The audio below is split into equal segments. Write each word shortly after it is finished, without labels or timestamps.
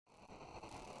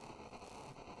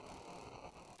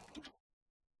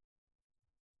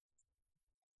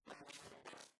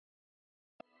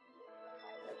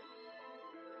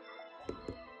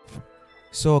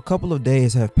So a couple of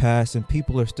days have passed and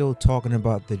people are still talking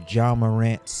about the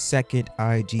Morant second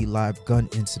IG live gun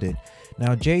incident.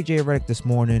 Now JJ Redick this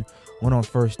morning went on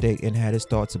First Take and had his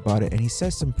thoughts about it, and he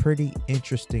said some pretty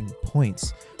interesting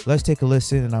points. Let's take a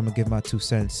listen, and I'm gonna give my 2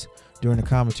 cents during the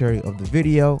commentary of the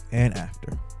video and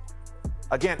after.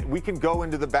 Again, we can go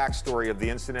into the backstory of the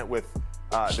incident with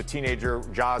the teenager,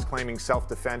 Jaws claiming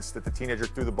self-defense, that the teenager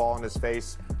threw the ball in his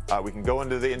face. We can go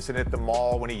into the incident at the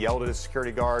mall when he yelled at a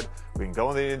security guard. We can go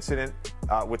into the incident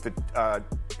with the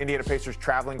Indiana Pacers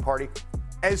traveling party.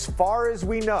 As far as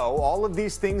we know, all of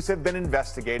these things have been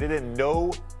investigated and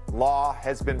no law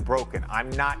has been broken. I'm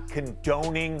not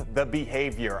condoning the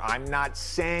behavior. I'm not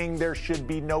saying there should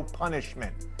be no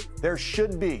punishment. There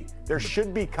should be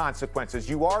consequences.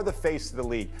 You are the face of the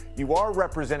league. You are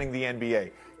representing the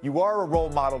NBA. You are a role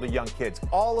model to young kids.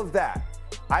 All of that.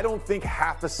 I don't think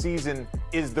half a season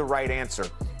is the right answer.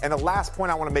 And the last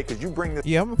point I want to make is you bring this.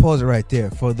 Yeah, I'm gonna pause it right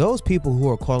there. For those people who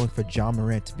are calling for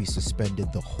Morant to be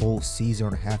suspended the whole season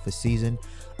or half a season,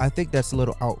 I think that's a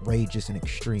little outrageous and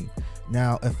extreme.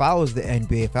 Now, if I was the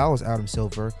NBA, if I was Adam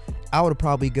Silver, I would have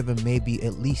probably given maybe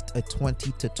at least a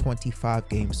 20 to 25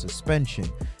 game suspension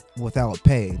without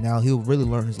pay. Now, he'll really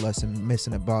learn his lesson,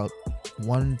 missing about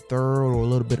 1/3 or a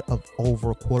little bit of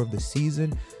over a quarter of the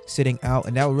season sitting out,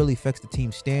 and that would really affect the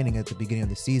team standing at the beginning of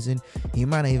the season. He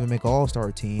might not even make an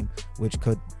all-star team, which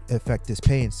could affect his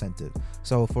pay incentive.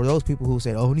 So for those people who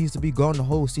say, oh, he needs to be gone the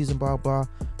whole season, blah blah,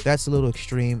 that's a little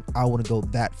extreme. I wouldn't go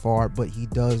that far, but he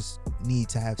does need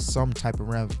to have some type of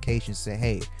ramifications. Say,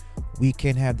 hey, we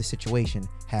can't have the situation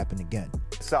happen again.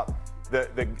 So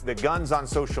the guns on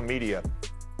social media,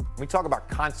 we talk about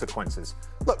consequences.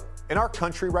 Look, in our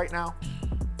country right now,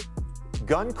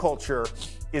 gun culture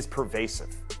is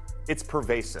pervasive. It's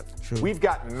pervasive. True. We've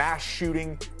got mass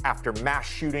shooting after mass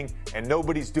shooting, and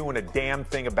nobody's doing a damn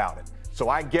thing about it. So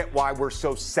I get why we're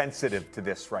so sensitive to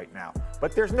this right now.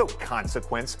 But there's no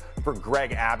consequence for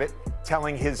Greg Abbott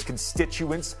telling his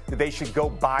constituents that they should go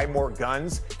buy more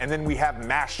guns, and then we have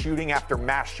mass shooting after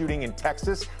mass shooting in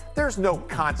Texas. There's no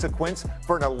consequence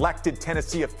for an elected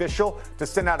Tennessee official to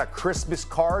send out a Christmas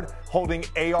card holding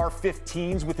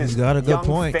AR-15s with his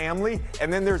young family,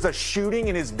 and then there's a shooting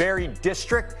in his very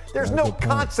district. There's no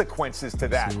consequences to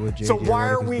that. So why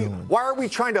are we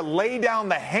trying to lay down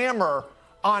the hammer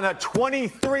on a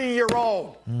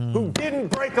 23-year-old who didn't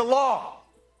break a law?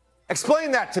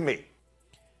 Explain that to me.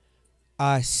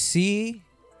 I see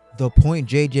the point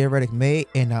JJ Redick made,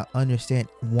 and I understand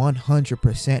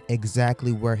 100%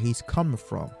 exactly where he's coming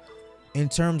from. In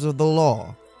terms of the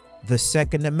law, the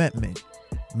Second Amendment,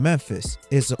 Memphis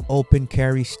is an open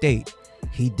carry state.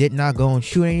 He did not go and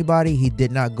shoot anybody. He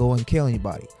did not go and kill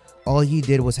anybody. All he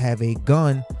did was have a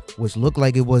gun, which looked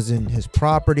like it was in his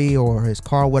property or his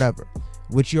car, whatever,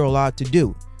 which you're allowed to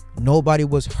do. Nobody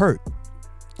was hurt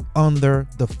under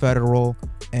the federal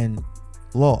and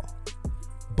law.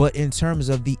 But in terms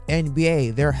of the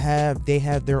NBA, they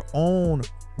have their own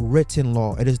written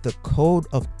law. It is the code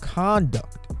of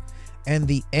conduct. And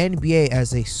the NBA,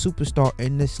 as a superstar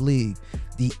in this league,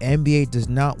 the NBA does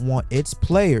not want its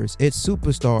players, its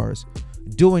superstars,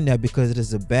 doing that, because it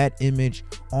is a bad image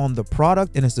on the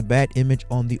product and it's a bad image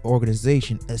on the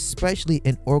organization, especially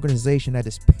an organization that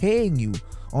is paying you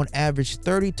on average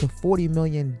 $30 to $40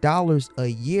 million a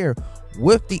year,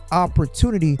 with the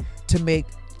opportunity to make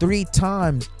 3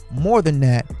 times more than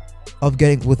that of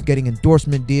getting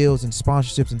endorsement deals and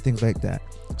sponsorships and things like that.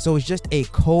 So it's just a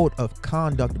code of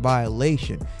conduct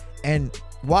violation. And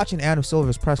watching Adam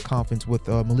Silver's press conference with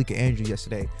Malika Andrews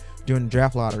yesterday during the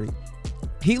draft lottery,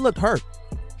 he looked hurt.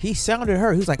 He sounded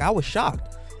hurt. He was like, I was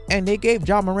shocked. And they gave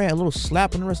Morant a little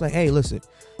slap on the wrist, like, hey, listen,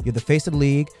 you're the face of the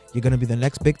league. You're going to be the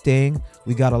next big thing.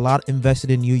 We got a lot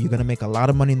invested in you. You're going to make a lot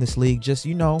of money in this league. Just,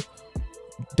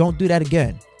 don't do that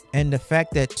again. And the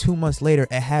fact that 2 months later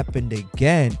it happened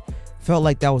again felt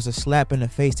like that was a slap in the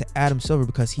face to Adam Silver,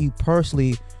 because he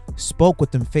personally spoke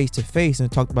with them face to face and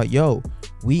talked about, yo,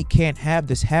 we can't have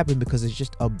this happen because it's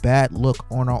just a bad look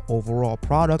on our overall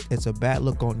product. It's a bad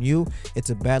look on you. It's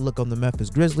a bad look on the Memphis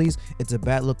Grizzlies. It's a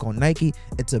bad look on Nike.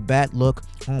 It's a bad look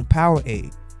on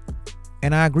Powerade.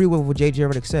 And I agree with what JJ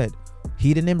Redick said.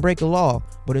 He didn't break a law,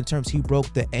 but in terms, he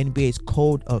broke the NBA's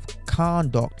code of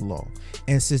conduct law.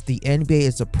 And since the NBA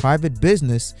is a private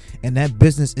business and that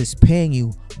business is paying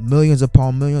you millions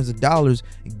upon millions of dollars,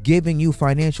 giving you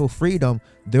financial freedom,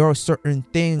 there are certain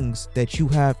things that you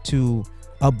have to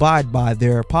abide by,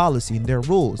 their policy and their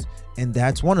rules. And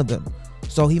that's one of them.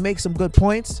 So he makes some good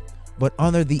points, but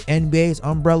under the NBA's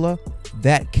umbrella,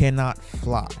 that cannot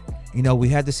fly. We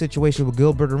had the situation with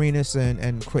Gilbert Arenas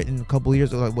and Critton a couple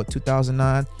years ago, like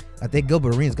 2009. I think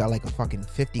Gilbert Arenas got like a fucking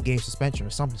 50-game suspension or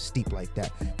something steep like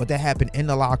that. But that happened in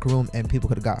the locker room and people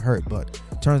could have got hurt. But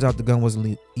turns out the gun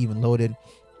wasn't even loaded.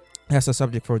 That's a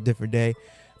subject for a different day.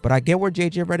 But I get where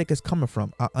JJ Redick is coming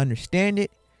from. I understand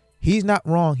it. He's not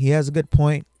wrong. He has a good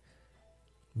point.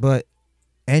 But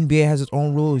NBA has its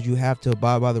own rules. You have to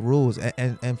abide by the rules.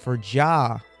 And for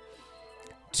Ja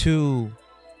to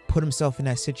put himself in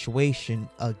that situation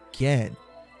again,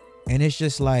 and it's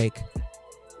just like,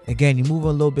 again, you move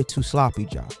a little bit too sloppy,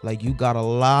 Ja. Like, you got a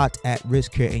lot at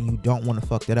risk here and you don't want to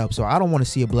fuck that up. So I don't want to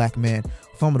see a black man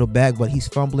fumble the bag, but he's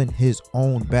fumbling his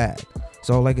own bag.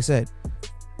 So like I said,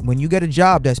 when you get a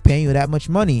job that's paying you that much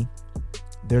money,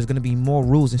 there's going to be more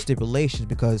rules and stipulations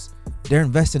because they're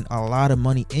investing a lot of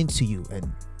money into you.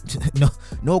 And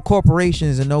no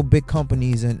corporations and no big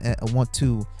companies and want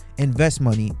to invest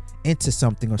money into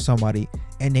something or somebody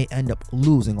and they end up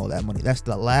losing all that money. That's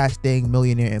the last thing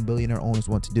millionaire and billionaire owners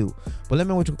want to do. But let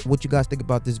me know what you guys think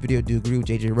about this video. Do you agree with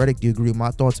JJ Redick? Do you agree with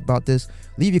my thoughts about this?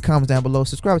 Leave your comments down below.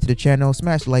 Subscribe to the channel.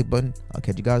 Smash the like button. I'll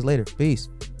catch you guys later. Peace.